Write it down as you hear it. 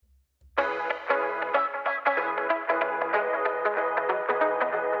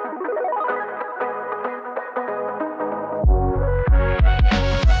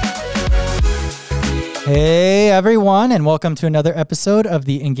Hey everyone, and welcome to another episode of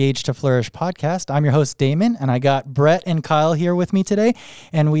the Engage to Flourish podcast. I'm your host Damon, and I got Brett and Kyle here with me today,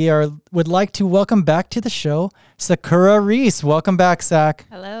 and would like to welcome back to the show Sakura Reese. Welcome back, Sak.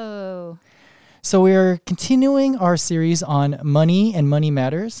 Hello. So we are continuing our series on money and money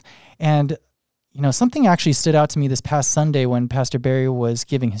matters, and something actually stood out to me this past Sunday when Pastor Barry was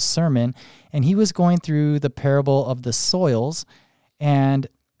giving his sermon, and he was going through the parable of the soils, and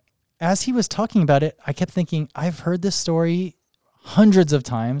as he was talking about it, I kept thinking, I've heard this story hundreds of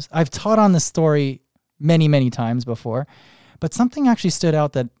times. I've taught on this story many, many times before, but something actually stood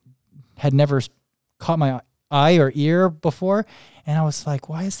out that had never caught my eye or ear before. And I was like,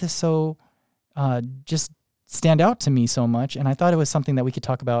 why is this so just stand out to me so much? And I thought it was something that we could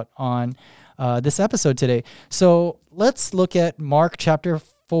talk about on this episode today. So let's look at Mark chapter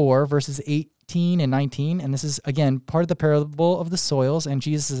 4, verses 18 and 19, and this is again part of the parable of the soils, and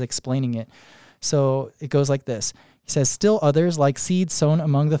Jesus is explaining it. So it goes like this. He says, "Still others, like seeds sown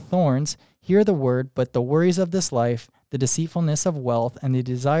among the thorns, hear the word, but the worries of this life, the deceitfulness of wealth, and the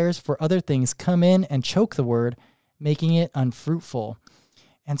desires for other things come in and choke the word, making it unfruitful."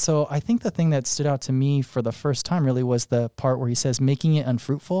 And so I think the thing that stood out to me for the first time really was the part where he says making it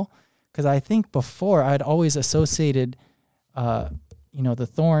unfruitful, because I think before I'd always associated the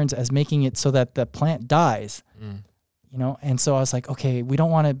thorns as making it so that the plant dies, and so I was like, okay, we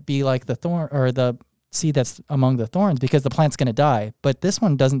don't want to be like the thorn or the seed that's among the thorns because the plant's going to die. But this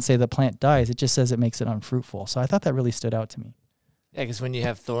one doesn't say the plant dies. It just says it makes it unfruitful. So I thought that really stood out to me. Yeah, because when you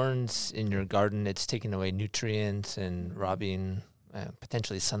have thorns in your garden, it's taking away nutrients and robbing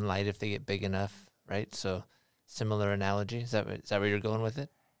potentially sunlight if they get big enough, right? So similar analogy. Is that where you're going with it?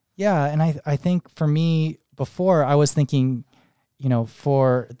 Yeah, and I think for me, before I was thinking,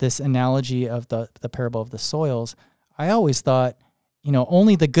 for this analogy of the parable of the soils, I always thought,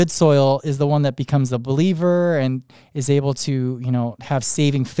 only the good soil is the one that becomes the believer and is able to, have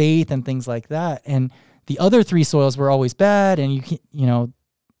saving faith and things like that. And the other three soils were always bad, and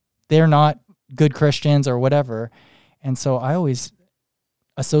they're not good Christians or whatever. And so I always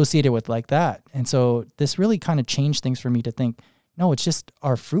associated with like that. And so this really kind of changed things for me to think, no, it's just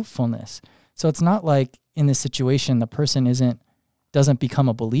our fruitfulness. So it's not like in this situation, the person doesn't become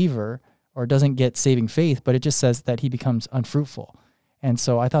a believer or doesn't get saving faith, but it just says that he becomes unfruitful. And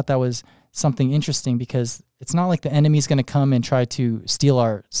so I thought that was something interesting because it's not like the enemy's going to come and try to steal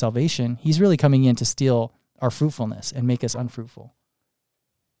our salvation. He's really coming in to steal our fruitfulness and make us unfruitful.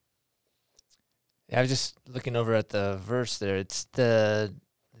 Yeah, I was just looking over at the verse there. It's the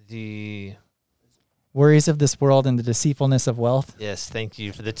worries of this world and the deceitfulness of wealth. Yes, thank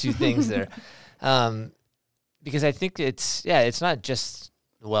you for the two things there. Because I think it's not just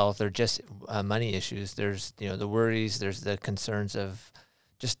wealth or just money issues. There's, the worries, there's the concerns of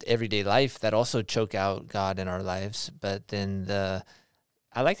just everyday life that also choke out God in our lives. But then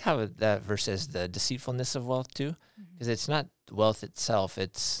I like how that verse says the deceitfulness of wealth too, because it's not wealth itself.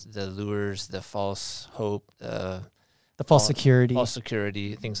 It's the lures, the false hope, the false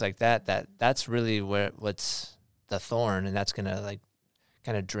security, things like that. That's really what's the thorn, and that's gonna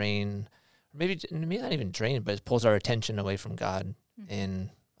kind of drain. Maybe not even drain, but it pulls our attention away from God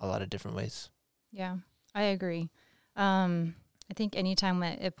in a lot of different ways. Yeah, I agree. I think anytime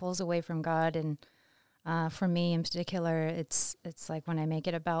it pulls away from God, and for me in particular, it's like when I make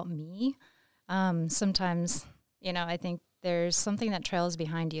it about me. Sometimes, I think there's something that trails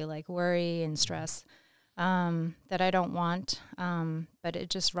behind you, like worry and stress, that I don't want, but it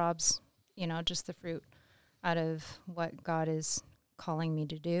just robs, just the fruit out of what God is calling me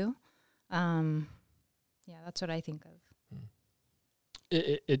to do. That's what I think of.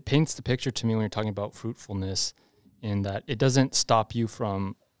 It paints the picture to me when you're talking about fruitfulness, in that it doesn't stop you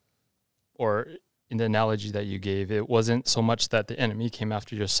from, or in the analogy that you gave, it wasn't so much that the enemy came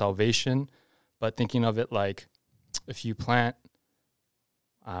after your salvation, but thinking of it like if you plant,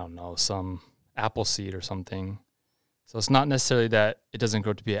 I don't know, some apple seed or something. So it's not necessarily that it doesn't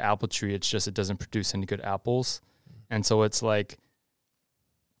grow to be an apple tree, it's just it doesn't produce any good apples. And so it's like,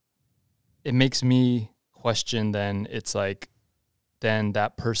 it makes me question then, it's like, then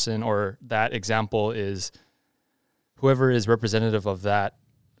that person or that example is whoever is representative of that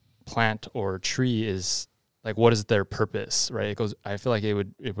plant or tree is like, what is their purpose, right? I feel like it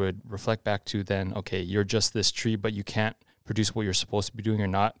would reflect back to then, okay, you're just this tree, but you can't produce what you're supposed to be doing. You're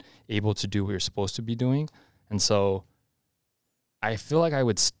not able to do what you're supposed to be doing. And so I feel like I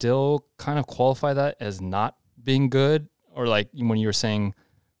would still kind of qualify that as not being good, or like when you were saying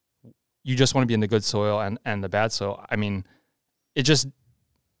you just want to be in the good soil and the bad soil. I mean, it just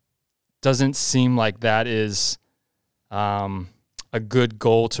doesn't seem like that is a good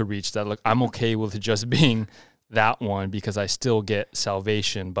goal to reach, that, look, I'm okay with just being that one because I still get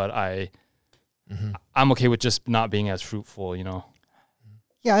salvation, but I'm okay with just not being as fruitful, you know?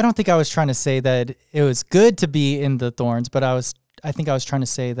 Yeah, I don't think I was trying to say that it was good to be in the thorns, but I think I was trying to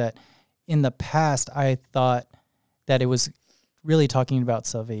say that in the past, I thought that it was really talking about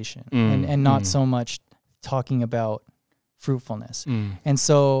salvation and not so much talking about fruitfulness. And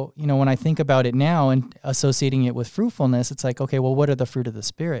so, you know, when I think about it now and associating it with fruitfulness, it's like, okay, well, what are the fruit of the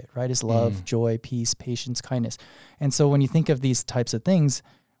Spirit, right? Is love, joy, peace, patience, kindness. And so when you think of these types of things,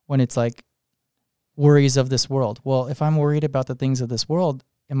 when it's like worries of this world, well, if I'm worried about the things of this world,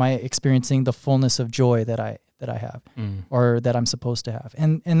 am I experiencing the fullness of joy that I have or that I'm supposed to have?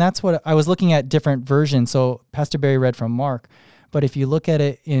 And that's what I was looking at, different versions. So Pastor Barry read from Mark, but if you look at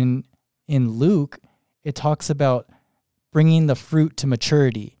it in Luke, it talks about bringing the fruit to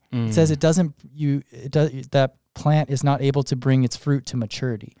maturity. It says that plant is not able to bring its fruit to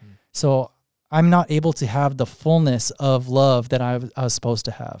maturity. So I'm not able to have the fullness of love that I was supposed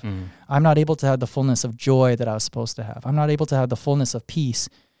to have. I'm not able to have the fullness of joy that I was supposed to have. I'm not able to have the fullness of peace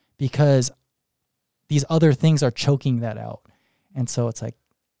because these other things are choking that out. And so it's like,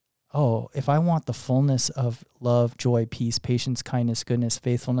 oh, if I want the fullness of love, joy, peace, patience, kindness, goodness,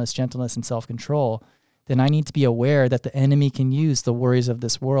 faithfulness, gentleness, and self-control, then I need to be aware that the enemy can use the worries of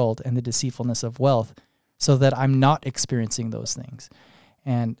this world and the deceitfulness of wealth so that I'm not experiencing those things.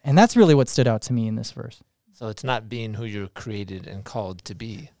 And that's really what stood out to me in this verse. So it's not being who you're created and called to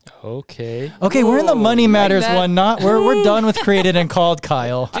be. Okay. Okay, we're in the money matters that? one. We're done with created and called,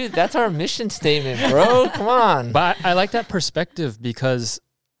 Kyle. Dude, that's our mission statement, bro. Come on. But I like that perspective because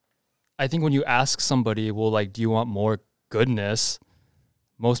I think when you ask somebody, well, like, do you want more goodness?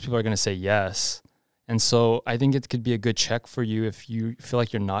 Most people are going to say yes. And so I think it could be a good check for you if you feel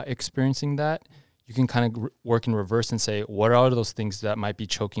like you're not experiencing that. You can kind of work in reverse and say, what are those things that might be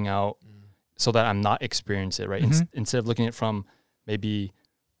choking out so that I'm not experiencing it, right? Instead of looking at it from maybe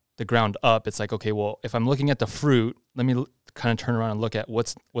the ground up, it's like, okay, well, if I'm looking at the fruit, let me kind of turn around and look at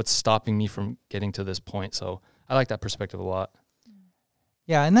what's stopping me from getting to this point. So I like that perspective a lot.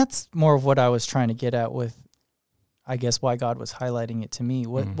 Yeah, and that's more of what I was trying to get at with, I guess, why God was highlighting it to me.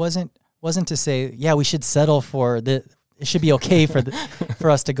 What wasn't to say, yeah, we should settle for it should be okay for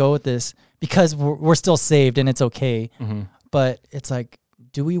us to go with this because we're still saved and it's okay. But it's like,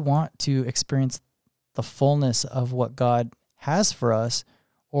 do we want to experience the fullness of what God has for us,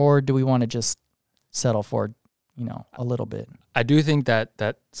 or do we want to just settle for, a little bit? I do think that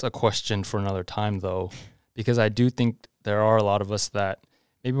that's a question for another time, though, because I do think there are a lot of us that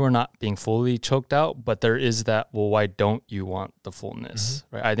maybe we're not being fully choked out, but there is that, well, why don't you want the fullness,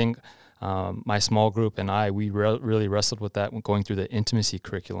 right? I think my small group and we really wrestled with that when going through the intimacy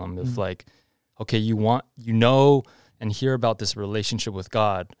curriculum of like, okay, you and hear about this relationship with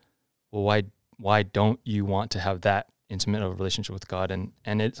God. Well, why don't you want to have that intimate of a relationship with God?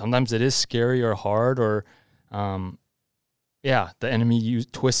 And sometimes it is scary or hard or, the enemy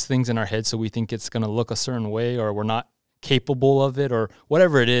twists things in our head so we think it's going to look a certain way or we're not capable of it or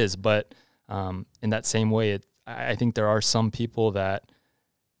whatever it is. But in that same way, I think there are some people that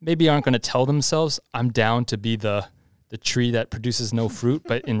maybe aren't going to tell themselves, I'm down to be the tree that produces no fruit.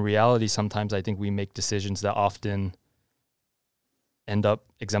 But in reality, sometimes I think we make decisions that often end up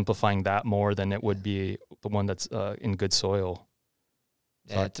exemplifying that more than it would be the one that's in good soil.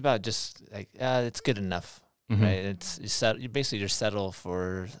 Yeah, it's about just like, it's good enough, right? You basically just settle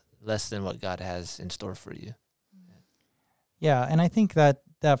for less than what God has in store for you. Yeah, and I think that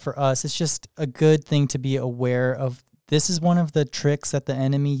for us, it's just a good thing to be aware of. This is one of the tricks that the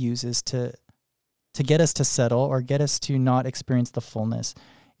enemy uses to get us to settle or get us to not experience the fullness,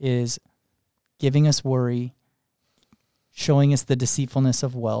 is giving us worry, showing us the deceitfulness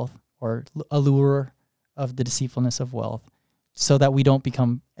of wealth or allure of the deceitfulness of wealth so that we don't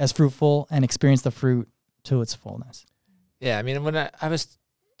become as fruitful and experience the fruit to its fullness. Yeah, I mean, when I was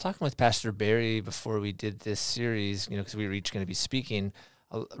talking with Pastor Barry before we did this series, because we were each going to be speaking,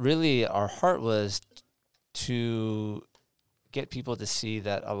 really our heart was to get people to see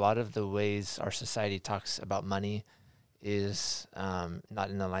that a lot of the ways our society talks about money is not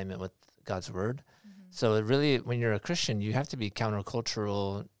in alignment with God's word. So it really, when you're a Christian, you have to be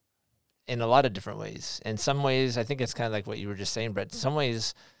countercultural in a lot of different ways. In some ways, I think it's kind of like what you were just saying, Brett. In some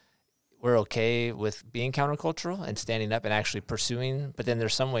ways, we're okay with being countercultural and standing up and actually pursuing. But then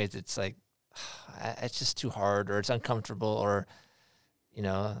there's some ways it's like, it's just too hard or it's uncomfortable or,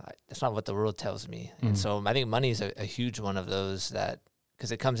 that's not what the world tells me. And so I think money is a huge one of those that,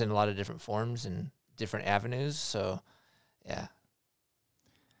 because it comes in a lot of different forms and different avenues. So, yeah.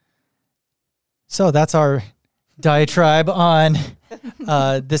 So that's our diatribe on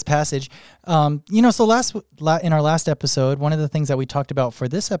this passage. So in our last episode, one of the things that we talked about for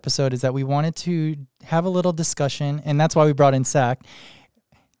this episode is that we wanted to have a little discussion, and that's why we brought in Zach,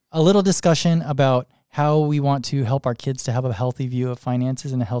 a little discussion about how we want to help our kids to have a healthy view of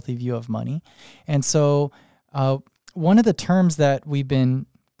finances and a healthy view of money. And so one of the terms that we've been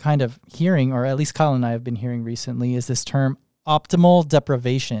kind of hearing, or at least Kyle and I have been hearing recently, is this term optimal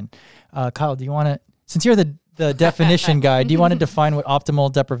deprivation. Kyle, do you want to, since you're the definition guy, do you want to define what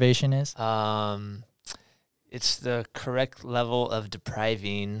optimal deprivation is? It's the correct level of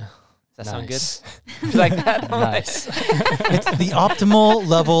depriving. Does that sound Nice. good? Like that? Nice. It's the optimal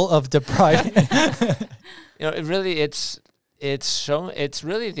level of depriving. It really, it's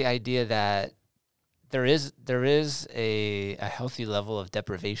really the idea that there is a healthy level of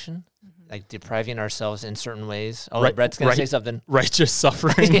deprivation, like depriving ourselves in certain ways. Oh, Right- Brett's gonna right- say something. Righteous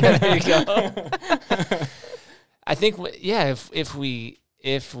suffering. Yeah, there you go. I think,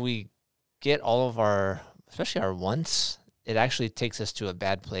 if we get all of our, especially our wants, it actually takes us to a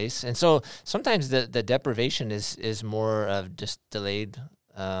bad place. And so sometimes the deprivation is more of just delayed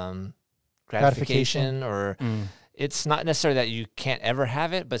gratification, or it's not necessarily that you can't ever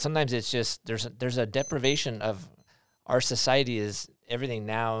have it, but sometimes it's just there's a deprivation of our society is everything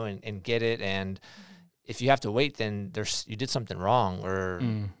now and get it, and if you have to wait, then you did something wrong, or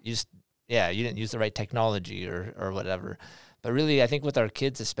you didn't use the right technology or whatever. But really, I think with our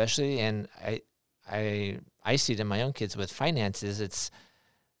kids especially, and I see it in my own kids with finances,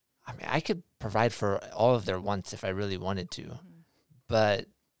 I could provide for all of their wants if I really wanted to, but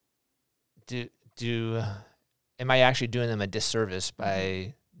am I actually doing them a disservice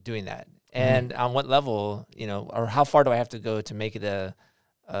by doing that? And on what level, or how far do I have to go to make it a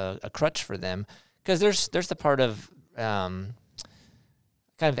crutch for them? Because there's the part of kind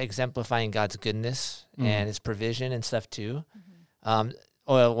of exemplifying God's goodness and His provision and stuff too. One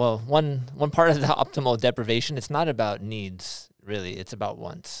part of the optimal deprivation, it's not about needs, really. It's about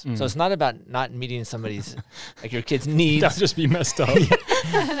wants. So it's not about not meeting somebody's, like your kid's needs. That would just be messed up.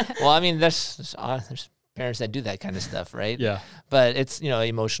 Well, I mean, there's parents that do that kind of stuff, right? Yeah. But it's,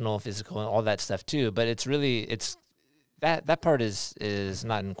 emotional, physical, and all that stuff too. But it's really, that part is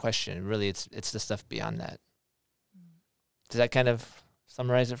not in question. Really, it's the stuff beyond that. Does that kind of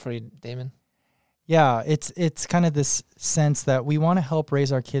summarize it for you, Damon? Yeah, it's kind of this sense that we want to help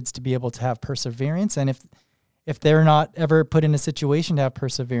raise our kids to be able to have perseverance. And if they're not ever put in a situation to have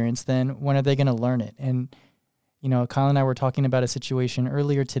perseverance, then when are they going to learn it? And, Kyle and I were talking about a situation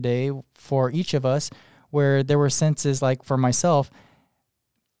earlier today for each of us where there were senses, like for myself,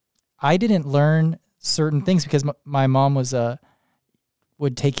 I didn't learn certain things because my mom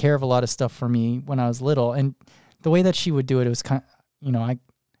would take care of a lot of stuff for me when I was little. And the way that she would do it, was kind of, I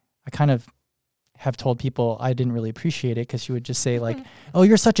kind of have told people I didn't really appreciate it because she would just say like, oh,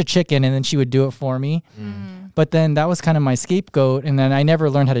 you're such a chicken. And then she would do it for me. But then that was kind of my scapegoat. And then I never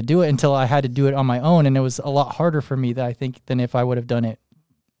learned how to do it until I had to do it on my own. And it was a lot harder for me than if I would have done it,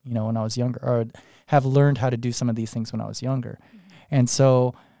 when I was younger, or have learned how to do some of these things when I was younger. And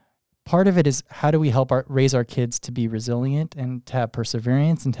so part of it is, how do we help raise our kids to be resilient and to have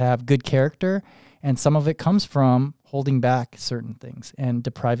perseverance and to have good character? And some of it comes from holding back certain things and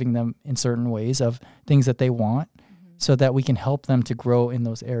depriving them in certain ways of things that they want, so that we can help them to grow in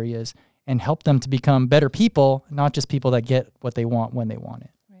those areas and help them to become better people, not just people that get what they want when they want it.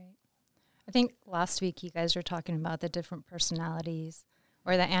 Right. I think last week you guys were talking about the different personalities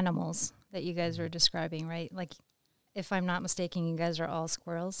or the animals that you guys were describing, right? Like, if I'm not mistaken, you guys are all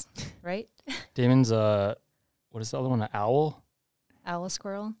squirrels, right? Damon's what is the other one? An owl? Owl,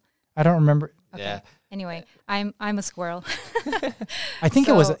 squirrel. I don't remember. Okay. Yeah. Anyway, I'm a squirrel. I think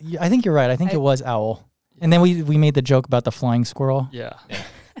it was. I think you're right. I think it was owl. And then we made the joke about the flying squirrel. Yeah.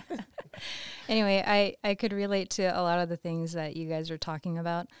 Anyway, I could relate to a lot of the things that you guys are talking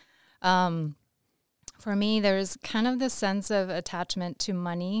about. For me, there's kind of this sense of attachment to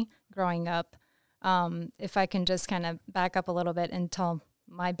money growing up. If I can just kind of back up a little bit and tell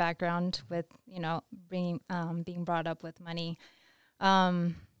my background with, being brought up with money.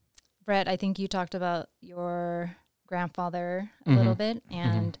 Brett, I think you talked about your grandfather a little bit,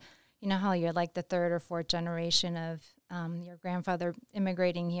 and you know how you're like the third or fourth generation of your grandfather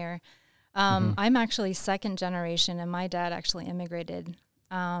immigrating here. I'm actually second generation, and my dad actually immigrated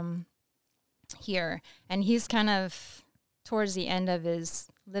here, and he's kind of towards the end of his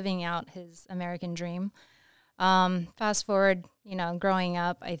living out his American dream. Fast forward, growing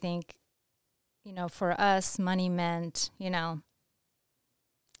up, I think, for us, money meant,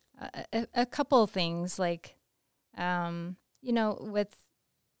 a couple of things, like, with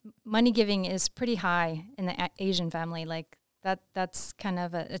money giving is pretty high in the Asian family. Like that's kind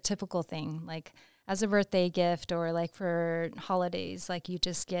of a typical thing. Like as a birthday gift or like for holidays, like you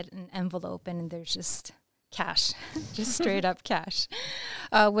just get an envelope and there's just cash, just straight up cash,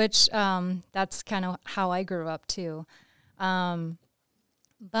 which that's kind of how I grew up too.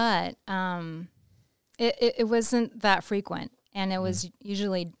 But it wasn't that frequent, and it was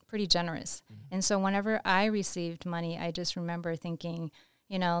usually pretty generous. And so whenever I received money, I just remember thinking,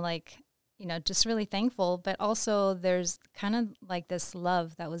 just really thankful, but also there's kind of like this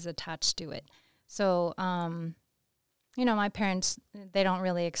love that was attached to it. So, my parents, they don't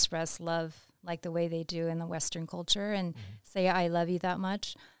really express love like the way they do in the Western culture and say, I love you that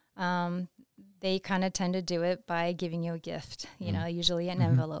much. They kind of tend to do it by giving you a gift, usually an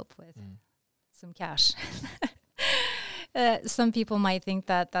envelope with some cash. Some people might think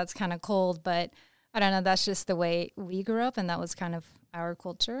that that's kind of cold, but I don't know. That's just the way we grew up, and that was kind of our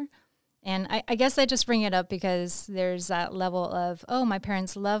culture. And I guess I just bring it up because there's that level of, oh, my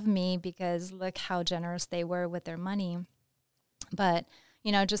parents love me because look how generous they were with their money. But,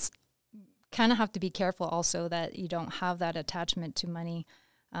 just kind of have to be careful also that you don't have that attachment to money.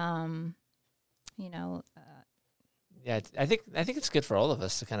 Yeah, I think it's good for all of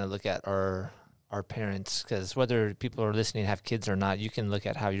us to kind of look at our parents, because whether people are listening have kids or not, you can look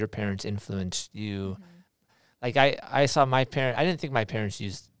at how your parents influenced you. Like I saw my parents, I didn't think my parents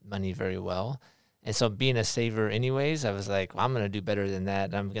used money very well. And so being a saver anyways, I was like, well, I'm going to do better than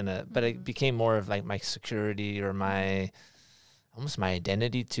that. But it became more of like my security or almost my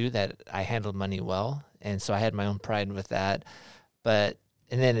identity too, that I handled money well. And so I had my own pride with that.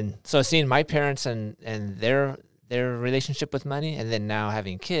 So seeing my parents and their relationship with money, and then now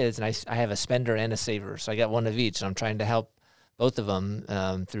having kids, and I have a spender and a saver. So I got one of each, and I'm trying to help both of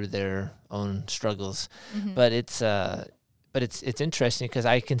them through their own struggles. But it's interesting because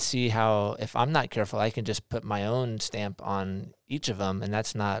I can see how if I'm not careful, I can just put my own stamp on each of them, and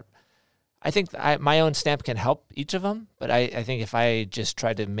that's not. I think my own stamp can help each of them, but I think if I just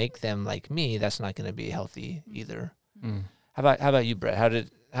try to make them like me, that's not going to be healthy either. How about you, Brett?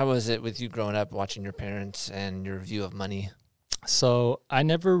 How was it with you growing up, watching your parents and your view of money? So I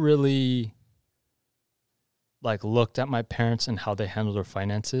never really looked at my parents and how they handled their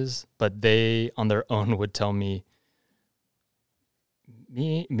finances, but they on their own would tell me,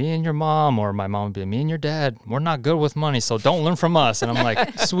 me and your mom, or my mom would be, me and your dad, we're not good with money, so don't learn from us. And I'm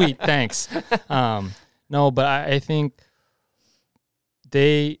like, sweet, thanks. No, but I think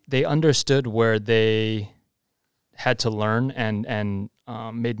they understood where they had to learn and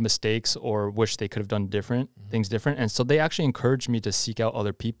made mistakes or wish they could have done things different. And so they actually encouraged me to seek out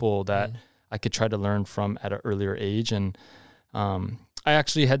other people that I could try to learn from at an earlier age. And I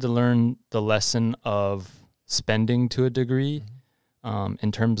actually had to learn the lesson of spending to a degree,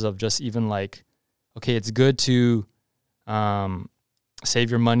 in terms of just even okay, it's good to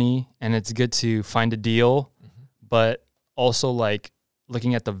save your money and it's good to find a deal, but also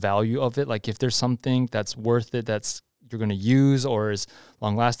looking at the value of it. Like if there's something that's worth it, that's you're going to use or is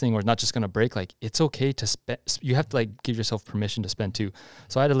long lasting or not just going to break, it's okay to spend. You have to give yourself permission to spend too.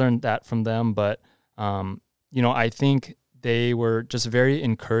 So I had to learn that from them. But, I think they were just very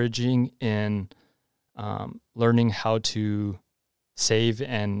encouraging in learning how to save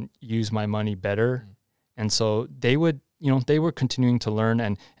and use my money better. And so they would, they were continuing to learn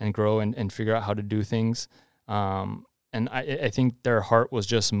and grow and figure out how to do things. And I think their heart was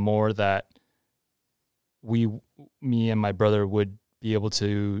just more that me and my brother would be able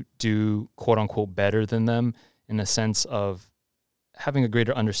to do quote unquote better than them in a sense of having a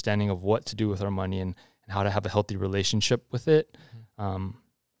greater understanding of what to do with our money and how to have a healthy relationship with it.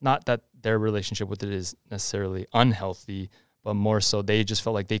 Not that their relationship with it is necessarily unhealthy, but more so they just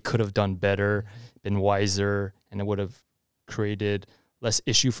felt like they could have done better, been wiser, and it would have created less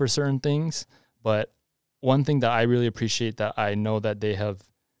issue for certain things. But one thing that I really appreciate that I know that they have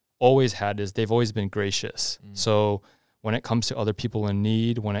always had is they've always been gracious. So when it comes to other people in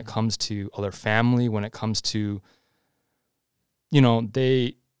need, when it comes to other family, when it comes to,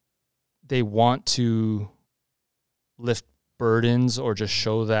 they want to lift burdens or just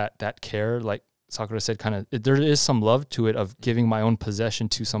show that care. Like Sakura said, there is some love to it of giving my own possession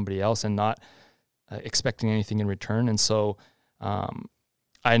to somebody else and not expecting anything in return. And so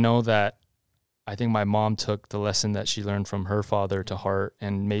I know that I think my mom took the lesson that she learned from her father to heart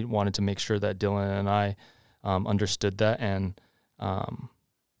and wanted to make sure that Dylan and I understood that. And I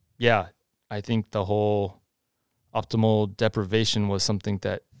think the whole optimal deprivation was something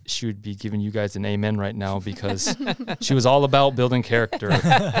that she would be giving you guys an amen right now, because she was all about building character.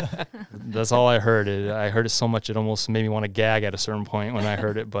 That's all I heard. I heard it so much it almost made me want to gag at a certain point when I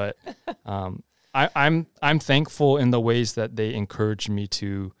heard it. But I'm thankful in the ways that they encouraged me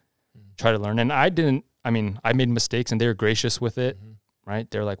to try to learn. And I made mistakes, and they were gracious with it. Right?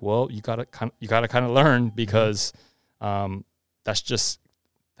 They're like, well, you gotta kind of learn, because that's just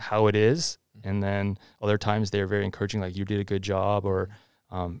how it is. And then other times they're very encouraging, like, you did a good job, or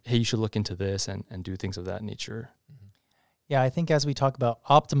hey, you should look into this and do things of that nature. Yeah, I think as we talk about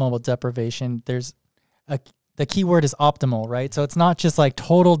optimal deprivation, the key word is optimal, right? So it's not just like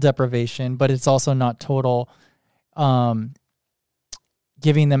total deprivation, but it's also not total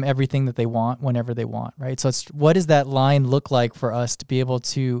giving them everything that they want whenever they want, right? So it's, what does that line look like for us to be able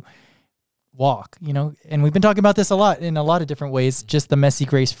to walk, and we've been talking about this a lot in a lot of different ways, just the messy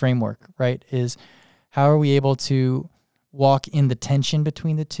grace framework, right? Is how are we able to walk in the tension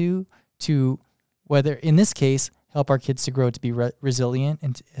between the two, to whether, in this case, help our kids to grow to be resilient,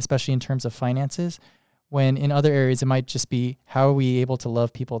 and especially in terms of finances, when in other areas it might just be, how are we able to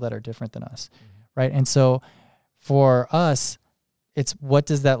love people that are different than us, right? And so for us, it's, what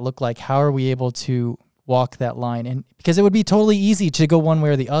does that look like? How are we able to walk that line? And because it would be totally easy to go one way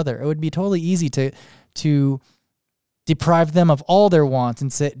or the other. It would be totally easy to deprive them of all their wants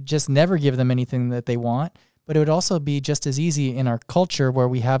and just never give them anything that they want. But it would also be just as easy in our culture, where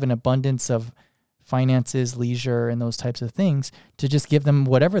we have an abundance of finances, leisure, and those types of things, to just give them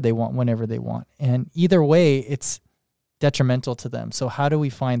whatever they want whenever they want. And either way, it's detrimental to them. So how do we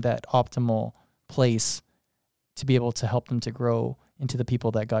find that optimal place to be able to help them to grow into the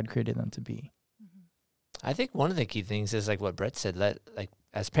people that God created them to be? I think one of the key things is like what Brett said,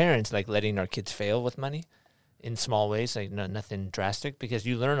 as parents, like letting our kids fail with money in small ways, like nothing drastic, because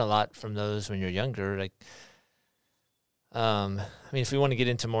you learn a lot from those when you're younger. Like, if we want to get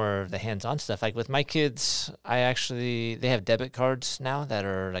into more of the hands-on stuff, like with my kids, they have debit cards now that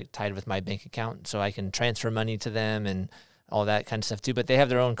are like tied with my bank account, so I can transfer money to them and all that kind of stuff too. But they have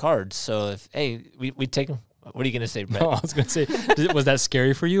their own cards, so we take them. What are you going to say, Brett? No, I was going to say, was that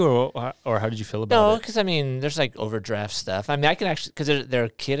scary for you, or how did you feel about it? No, because, there's like overdraft stuff. I can actually, because they're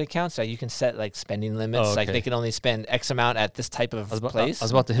kid accounts, so you can set like spending limits. Oh, okay. Like they can only spend X amount at this type of place. I was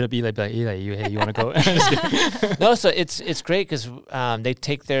about to hit up Eli, be like, Eli, you want to go? No, so it's great because they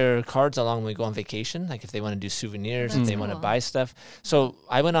take their cards along when we go on vacation. Like if they want to do souvenirs, if they want to buy stuff. So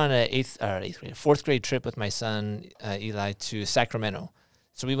I went on a fourth grade trip with my son, Eli, to Sacramento.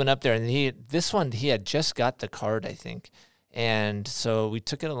 So we went up there, and he had just got the card, I think. And so we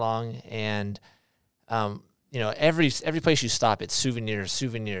took it along, and, every place you stop, it's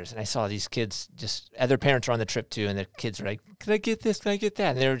souvenirs. And I saw these kids, just other parents were on the trip too, and the kids were like, can I get this? Can I get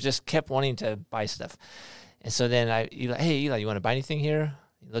that? And they were just kept wanting to buy stuff. And so then hey, Eli, you want to buy anything here?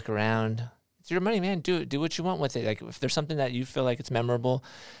 You look around. It's your money, man. Do what you want with it. Like if there's something that you feel like it's memorable.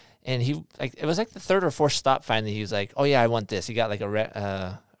 And it was like the third or fourth stop. Finally, he was like, "Oh yeah, I want this." He got like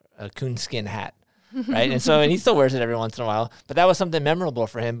a coonskin hat, right? And he still wears it every once in a while. But that was something memorable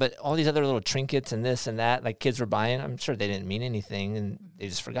for him. But all these other little trinkets and this and that, like kids were buying, I'm sure they didn't mean anything, and they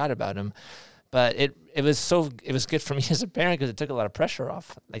just forgot about them. But it was good for me as a parent, because it took a lot of pressure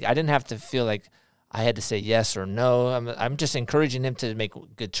off. Like I didn't have to feel like I had to say yes or no. I'm just encouraging him to make a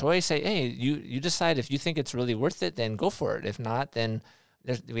good choice. Say, hey, you decide if you think it's really worth it, then go for it. If not, then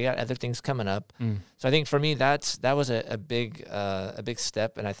we got other things coming up. So I think for me, that was a big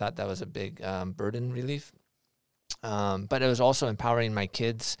step, and I thought that was a big burden relief. But it was also empowering my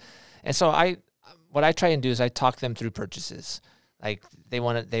kids. And so what I try and do is I talk them through purchases. Like they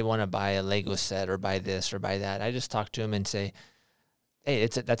want to buy a Lego set or buy this or buy that. I just talk to them and say, hey,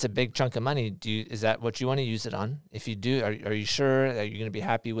 that's a big chunk of money. Is that what you want to use it on? If you do, are you sure that you're going to be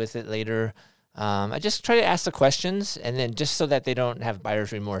happy with it later? I just try to ask the questions, and then just so that they don't have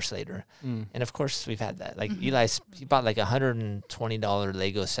buyer's remorse later. And of course, we've had that. Like Eli, he bought like $120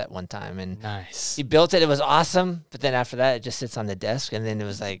 Lego set one time, and nice. He built it. It was awesome. But then after that, it just sits on the desk, and then it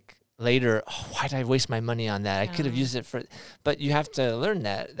was like later, why did I waste my money on that? I could have used it for. But you have to learn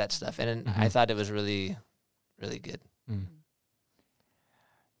that stuff, and I thought it was really, really good.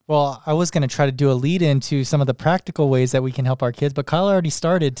 Well, I was going to try to do a lead into some of the practical ways that we can help our kids, but Kyle already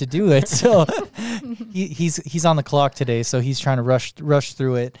started to do it. So he's on the clock today, so he's trying to rush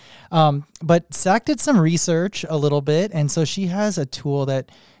through it. But Zach did some research a little bit, and so she has a tool that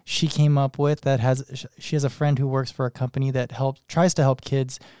she came up with she has a friend who works for a company that tries to help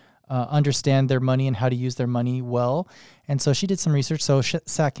kids understand their money and how to use their money well. And so she did some research. So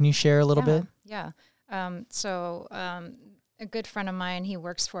Zach, can you share a little bit? Yeah. A good friend of mine, he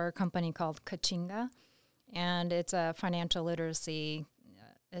works for a company called Kachinga, and it's a financial literacy.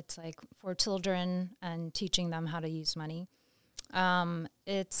 It's like for children and teaching them how to use money.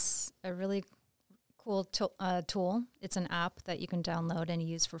 It's a really cool tool. It's an app that you can download and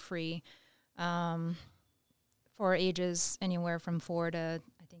use for free for ages anywhere from 4 to,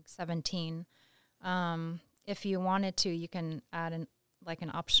 I think, 17. If you wanted to, you can add an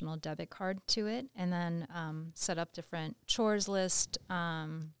optional debit card to it, and then set up different chores list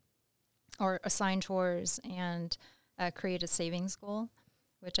or assign chores, and create a savings goal,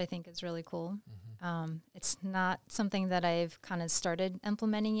 which I think is really cool. It's not something that I've kind of started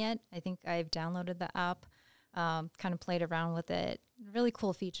implementing yet. I think I've downloaded the app, kind of played around with it. Really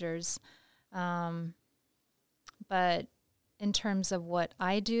cool features. But in terms of what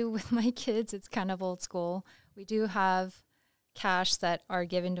I do with my kids, it's kind of old school. We do have cash that are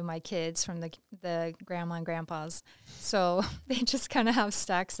given to my kids from the grandma and grandpas. So they just kind of have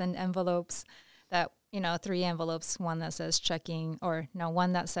stacks and envelopes that, 3 envelopes, one that says checking, or no,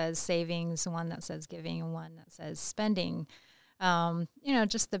 one that says savings, one that says giving, and one that says spending.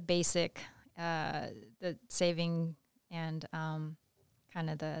 Just the basic, the saving and kind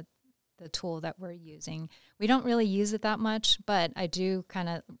of the tool that we're using. We don't really use it that much, but I do kind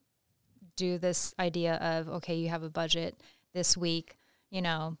of do this idea of, okay, you have a budget this week,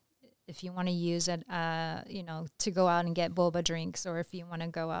 if you want to use it, to go out and get boba drinks, or if you want to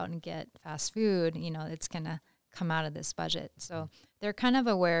go out and get fast food, it's going to come out of this budget. So they're kind of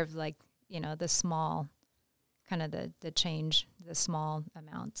aware of the small, kind of the change, the small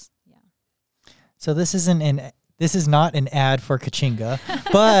amounts. Yeah. So this is not an ad for Kachinga,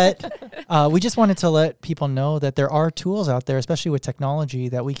 but we just wanted to let people know that there are tools out there, especially with technology,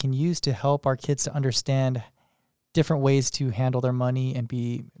 that we can use to help our kids to understand different ways to handle their money and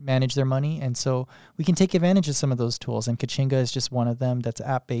manage their money. And so we can take advantage of some of those tools. And Kachinga is just one of them that's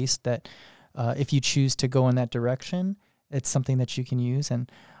app-based that if you choose to go in that direction, it's something that you can use.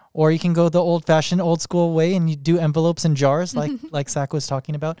 Or you can go the old-fashioned, old-school way and you do envelopes and jars like Zach was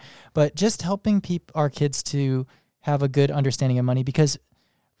talking about. But just helping our kids to have a good understanding of money, because,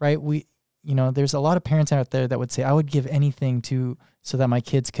 right, there's a lot of parents out there that would say, I would give anything so that my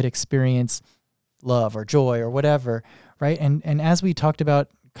kids could experience love or joy or whatever, right? And as we talked about,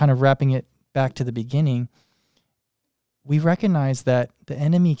 kind of wrapping it back to the beginning, we recognize that the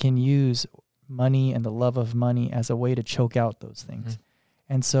enemy can use money and the love of money as a way to choke out those things.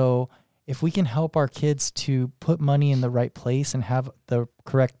 And so if we can help our kids to put money in the right place and have the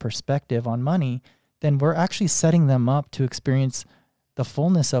correct perspective on money, then we're actually setting them up to experience the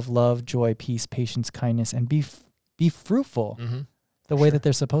fullness of love, joy, peace, patience, kindness, and be fruitful the way that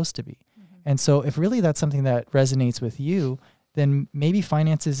they're supposed to be. And so if really that's something that resonates with you, then maybe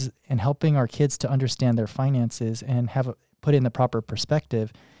finances and helping our kids to understand their finances and put in the proper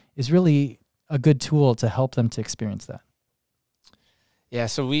perspective is really a good tool to help them to experience that. Yeah,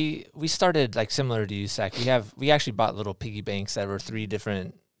 so we started similar to you, Zach. We actually bought little piggy banks that were 3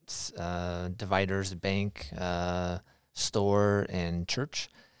 different dividers: bank, store, and church.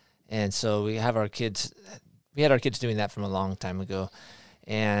 And so we had our kids doing that from a long time ago.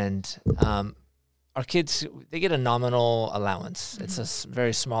 And our kids, they get a nominal allowance. It's a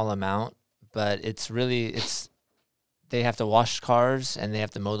very small amount, but they have to wash cars and they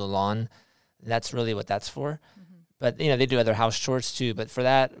have to mow the lawn. And that's really what that's for. But, they do other house chores too. But for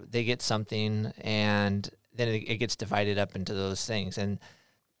that, they get something, and then it gets divided up into those things. And,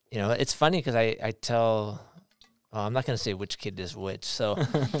 it's funny because I tell, I'm not going to say which kid is which. So,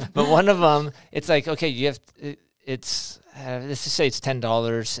 but one of them, it's like, okay, let's just say it's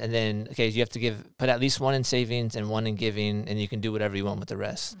 $10, and then you have to put at least one in savings and one in giving, and you can do whatever you want with the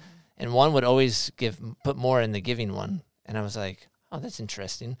rest. And one would always put more in the giving one, and I was like, oh, that's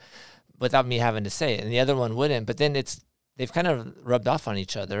interesting, without me having to say it. And the other one wouldn't. But then they've kind of rubbed off on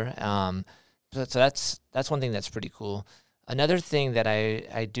each other. So that's one thing that's pretty cool. Another thing that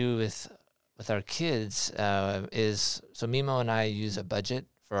I do with our kids is, so Mimo and I use a budget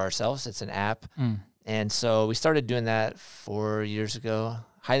for ourselves. It's an app. And so we started doing that 4 years ago.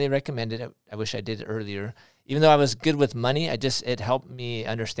 Highly recommend it. I wish I did it earlier. Even though I was good with money, it helped me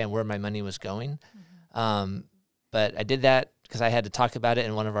understand where my money was going. But I did that because I had to talk about it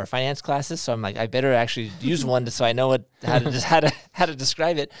in one of our finance classes. So I'm like, I better actually use one so I know how to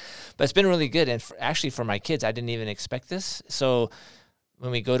describe it. But it's been really good. And actually for my kids, I didn't even expect this. So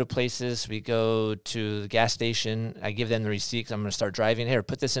when we go to places, we go to the gas station, I give them the receipt because I'm going to start driving. Here,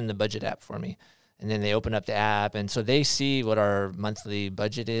 put this in the budget app for me. And then they open up the app, and so they see what our monthly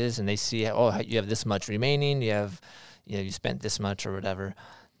budget is, and they see, you have this much remaining, you spent this much or whatever.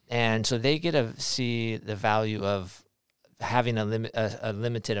 And so they get to see the value of having a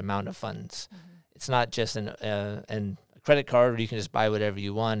limited amount of funds. It's not just a credit card where you can just buy whatever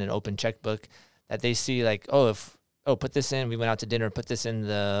you want, an open checkbook, that they see if oh, put this in. We went out to dinner. Put this in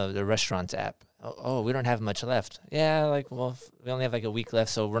the restaurant's app. Oh, we don't have much left. Yeah, like, well, we only have like a week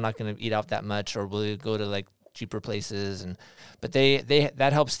left, so we're not going to eat out that much, or we'll go to like cheaper places. But they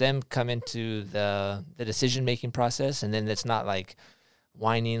that helps them come into the decision making process, and then it's not like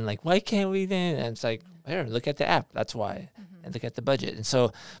whining like, why can't we then? And it's like, here, look at the app. That's why. And look at the budget. And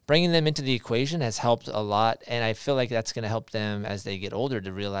so bringing them into the equation has helped a lot, and I feel like that's going to help them as they get older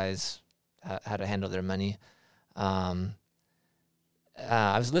to realize how to handle their money. I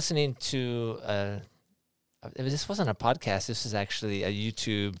was listening to this wasn't a podcast. This was actually a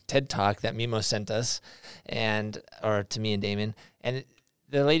YouTube TED Talk that Mimo sent us, or to me and Damon. And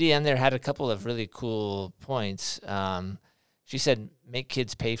the lady in there had a couple of really cool points. She said, make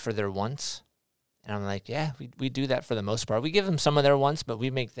kids pay for their wants. And I'm like, yeah, we do that for the most part. We give them some of their wants, but we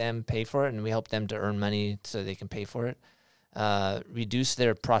make them pay for it, and we help them to earn money so they can pay for it. Reduce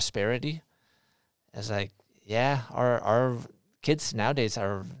their prosperity. I was like, yeah, our kids nowadays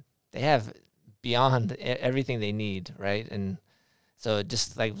they have beyond everything they need, right? And so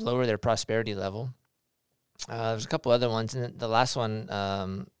just like lower their prosperity level. There's a couple other ones, and the last one,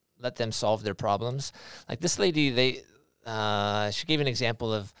 let them solve their problems. Like this lady, she gave an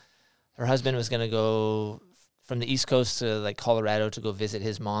example of her husband was going to go from the East Coast to like Colorado to go visit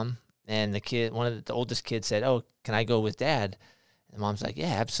his mom, and one of the oldest kids said, "Oh, can I go with Dad?" And mom's like,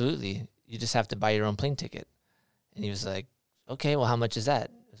 "Yeah, absolutely. You just have to buy your own plane ticket." And he was like, "Okay, well, how much is that?"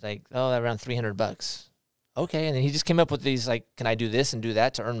 It's like, "Oh, around $300." Okay, and then he just came up with these like, "Can I do this and do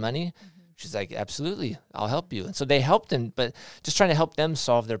that to earn money?" Mm-hmm. She's like, "Absolutely, I'll help you." And so they helped him, but just trying to help them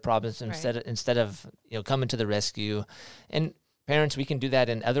solve their problems instead of coming to the rescue. And parents, we can do that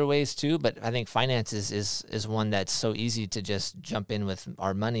in other ways too, but I think finances is one that's so easy to just jump in with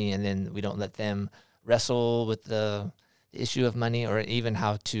our money, and then we don't let them wrestle with the issue of money or even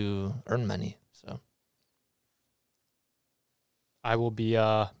how to earn money. So I will be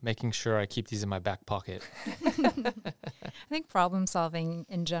making sure I keep these in my back pocket. I think problem solving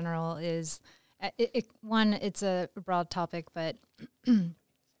in general is, it's a broad topic, but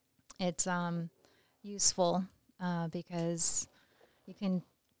it's useful because you can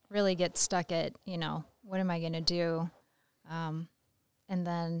really get stuck at, what am I going to do? And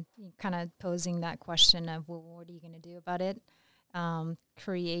then kind of posing that question of, well, what are you going to do about it?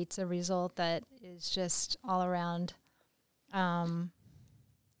 Creates a result that is just all around,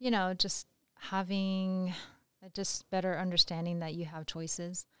 just having just better understanding that you have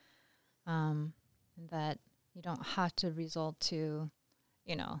choices, and that you don't have to result to,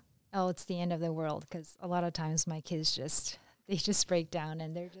 oh, it's the end of the world. Because a lot of times my kids they just break down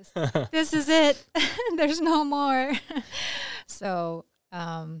and they're just, this is it. There's no more. So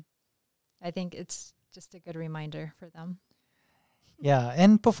I think it's just a good reminder for them. Yeah,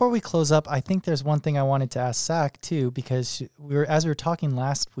 and before we close up, I think there's one thing I wanted to ask Zach too, because as we were talking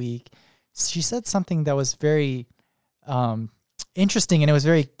last week, she said something that was very interesting, and it was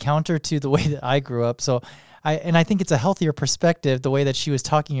very counter to the way that I grew up. So I think it's a healthier perspective, the way that she was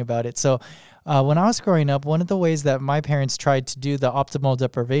talking about it. So when I was growing up, one of the ways that my parents tried to do the optimal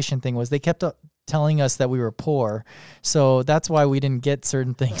deprivation thing was they kept telling us that we were poor. So that's why we didn't get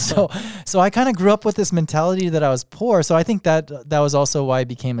certain things. So I kind of grew up with this mentality that I was poor. So I think that was also why I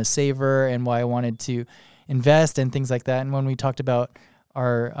became a saver and why I wanted to invest and things like that. And when we talked about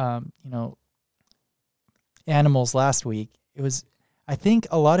our, animals last week, I think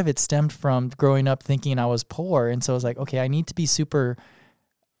a lot of it stemmed from growing up thinking I was poor. And so I was like, okay, I need to be super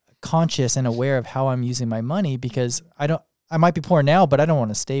conscious and aware of how I'm using my money, because I might be poor now, but I don't want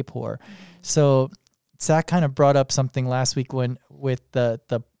to stay poor. Mm-hmm. So Zach kind of brought up something last week with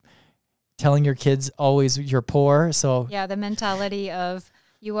the telling your kids always you're poor. So yeah, the mentality of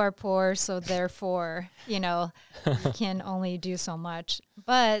you are poor, so therefore, you can only do so much.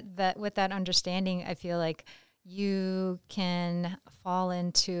 But that with that understanding, I feel like you can fall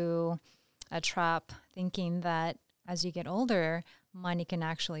into a trap thinking that as you get older, money can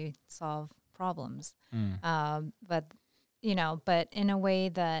actually solve problems. But in a way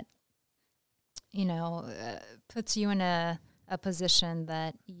that, puts you in a position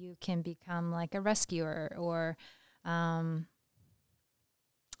that you can become like a rescuer, or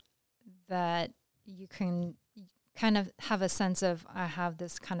that you can kind of have a sense of, I have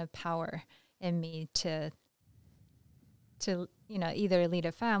this kind of power in me to either lead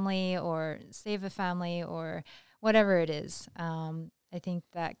a family or save a family or whatever it is. I think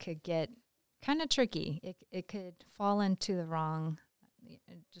that could get kind of tricky. It could fall into the wrong,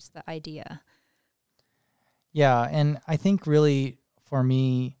 just the idea. Yeah, and I think really for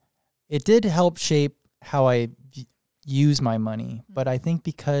me, it did help shape how I use my money. Mm-hmm. But I think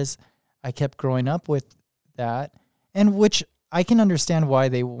because I kept growing up with that, And which I can understand why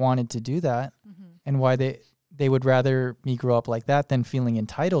they wanted to do that and why they would rather me grow up like that than feeling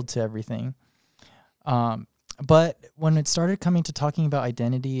entitled to everything. But when it started coming to talking about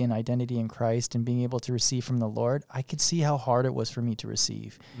identity and identity in Christ and being able to receive from the Lord, I could see how hard it was for me to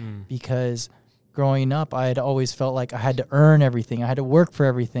receive because growing up, I had always felt like I had to earn everything. I had to work for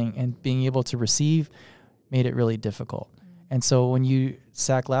everything, and being able to receive made it really difficult. And so when you,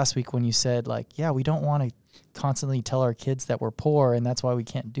 Zach, last week, when you said like, yeah, we don't want to constantly tell our kids that we're poor and that's why we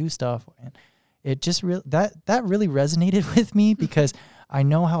can't do stuff. And it just that really resonated with me because I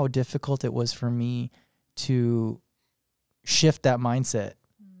know how difficult it was for me to shift that mindset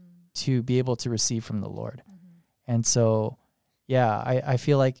to be able to receive from the Lord. And so, yeah, I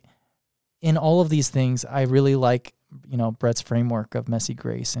feel like in all of these things, I really like, Brett's framework of messy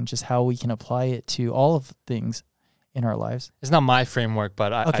grace and just how we can apply it to all of things in our lives. It's not my framework,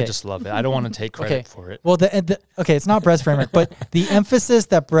 but I just love it. I don't want to take credit for it. Well, it's not Brett's framework, but the emphasis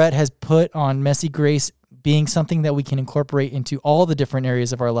that Brett has put on messy grace being something that we can incorporate into all the different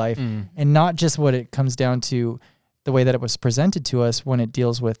areas of our life and not just what it comes down to the way that it was presented to us when it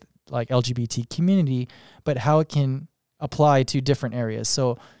deals with like LGBT community, but how it can apply to different areas.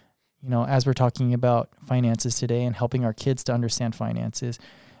 So, as we're talking about finances today and helping our kids to understand finances,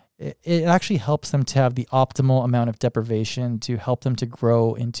 it actually helps them to have the optimal amount of deprivation to help them to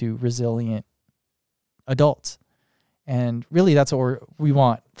grow into resilient adults. And really that's what we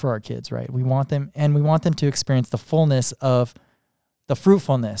want for our kids, right? We want them to experience the fullness of the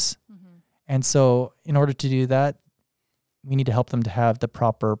fruitfulness. And so in order to do that, we need to help them to have the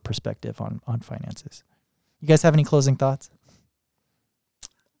proper perspective on finances. You guys have any closing thoughts?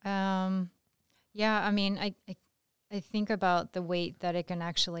 Yeah, I mean, I think about the weight that it can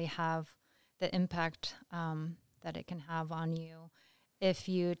actually have, the impact that it can have on you if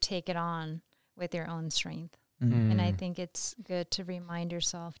you take it on with your own strength. And I think it's good to remind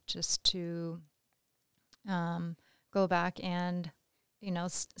yourself just to go back and,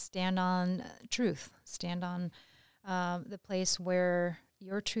 stand on truth, stand on the place where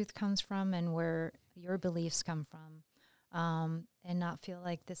your truth comes from and where your beliefs come from, and not feel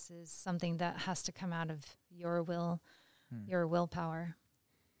like this is something that has to come out of your will, your willpower.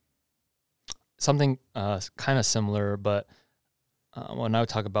 Something kind of similar, but when I would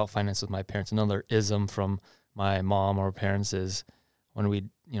talk about finance with my parents, another ism from my mom or parents is when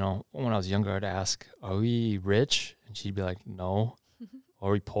when I was younger, I'd ask, are we rich? And she'd be like, no.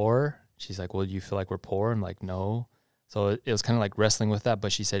 Are we poor? She's like, well, do you feel like we're poor? I'm like, no. So it was kind of like wrestling with that.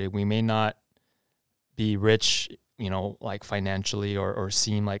 But she said, we may not be rich, like financially or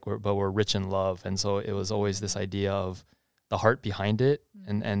seem like but we're rich in love. And so it was always this idea of the heart behind it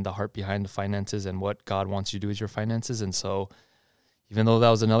and the heart behind the finances and what God wants you to do with your finances. And so even though that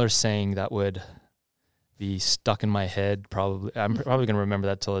was another saying that would be stuck in my head, I'm probably going to remember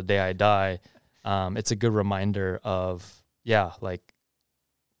that till the day I die. It's a good reminder of, like,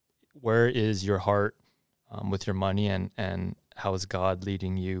 where is your heart with your money and how is God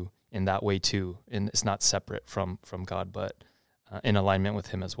leading you in that way too? And it's not separate from God, but in alignment with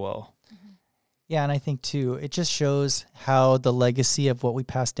him as well. Yeah, and I think too, it just shows how the legacy of what we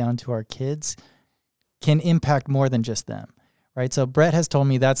pass down to our kids can impact more than just them. Right. So Brett has told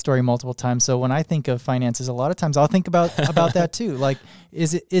me that story multiple times. So when I think of finances, a lot of times I'll think about that too. Like,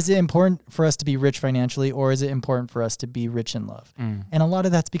 is it important for us to be rich financially, or is it important for us to be rich in love? And a lot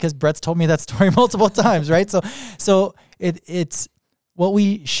of that's because Brett's told me that story multiple times. Right. So it's what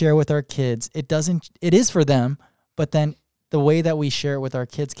we share with our kids. It is for them, but then the way that we share it with our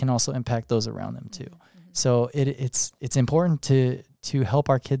kids can also impact those around them too. So it's important to help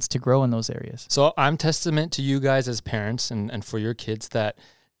our kids to grow in those areas. So I'm testament to you guys as parents and for your kids that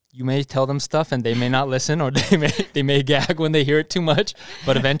you may tell them stuff and they may not listen, or they may gag when they hear it too much,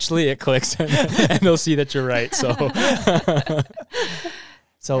 but eventually it clicks and they'll see that you're right.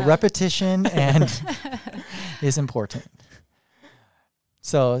 So repetition is important.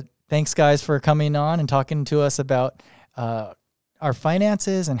 So thanks guys for coming on and talking to us about our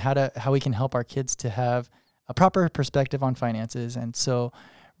finances and how we can help our kids to have a proper perspective on finances. And so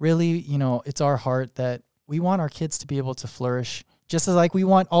really, it's our heart that we want our kids to be able to flourish, just as like we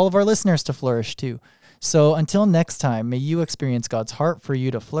want all of our listeners to flourish too. So until next time, may you experience God's heart for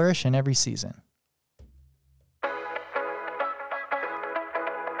you to flourish in every season.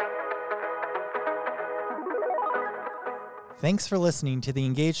 Thanks for listening to the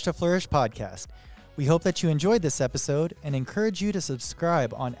Engage to Flourish podcast. We hope that you enjoyed this episode and encourage you to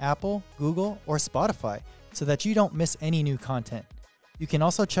subscribe on Apple, Google, or Spotify so that you don't miss any new content. You can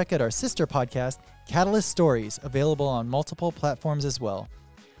also check out our sister podcast, Catalyst Stories, available on multiple platforms as well.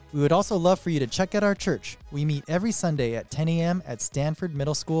 We would also love for you to check out our church. We meet every Sunday at 10 a.m. at Stanford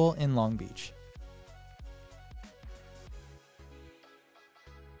Middle School in Long Beach.